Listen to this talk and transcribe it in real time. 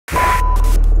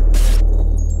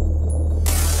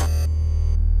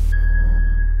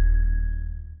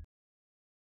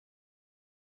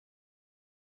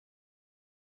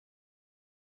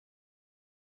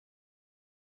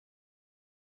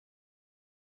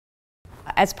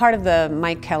As part of the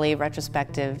Mike Kelley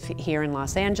retrospective here in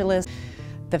Los Angeles,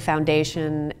 the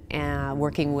foundation,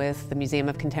 working with the Museum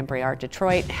of Contemporary Art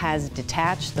Detroit, has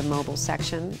detached the mobile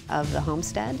section of the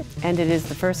homestead, and it is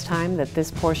the first time that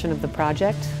this portion of the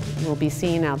project will be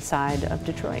seen outside of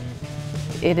Detroit.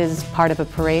 It is part of a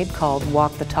parade called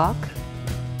Walk the Talk,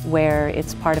 where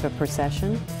it's part of a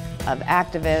procession of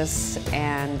activists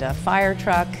and a fire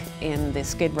truck in the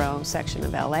Skid Row section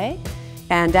of LA.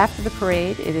 And after the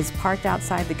parade, it is parked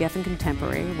outside the Geffen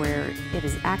Contemporary, where it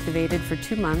is activated for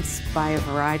 2 months by a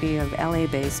variety of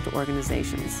LA-based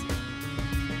organizations.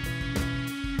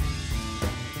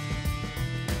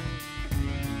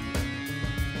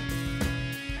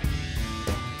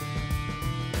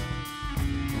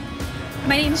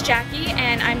 My name is Jackie,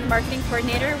 and I'm the marketing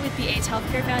coordinator with the AIDS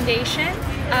Healthcare Foundation.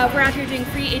 We're out here doing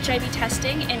free HIV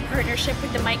testing in partnership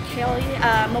with the Mike Kelley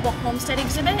Mobile Homestead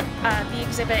exhibit. The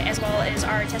exhibit, as well as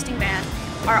our testing van,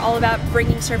 are all about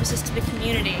bringing services to the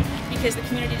community, because the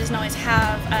community doesn't always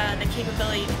have the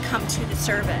capability to come to the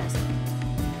service.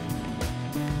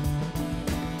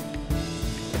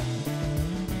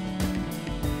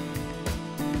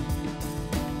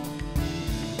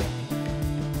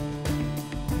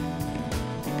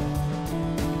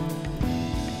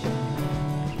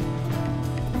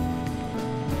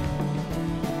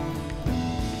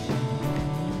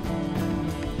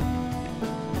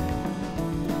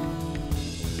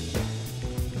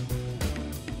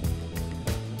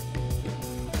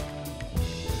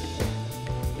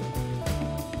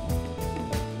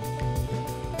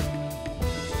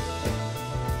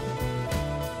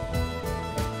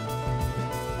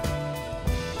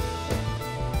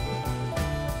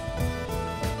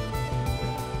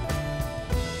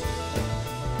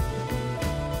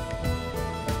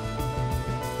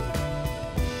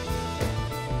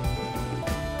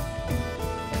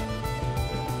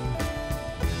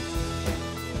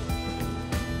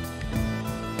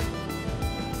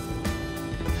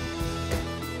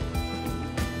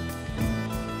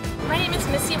 My name is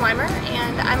Missy Weimer,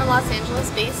 and I'm a Los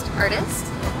Angeles-based artist.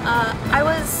 I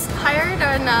was hired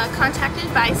and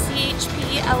contacted by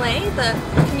CHP LA,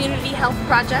 the Community Health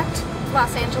Project,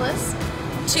 Los Angeles,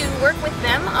 to work with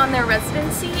them on their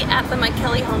residency at the Mike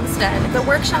Kelley Homestead. The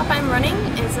workshop I'm running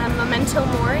is a Memento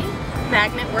Mori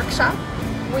magnet workshop,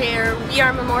 where we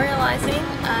are memorializing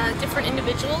different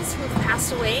individuals who have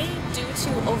passed away due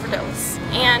to overdose.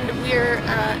 And we're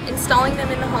installing them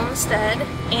in the homestead,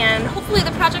 and hopefully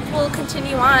the project will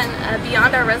continue on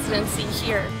beyond our residency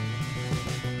here.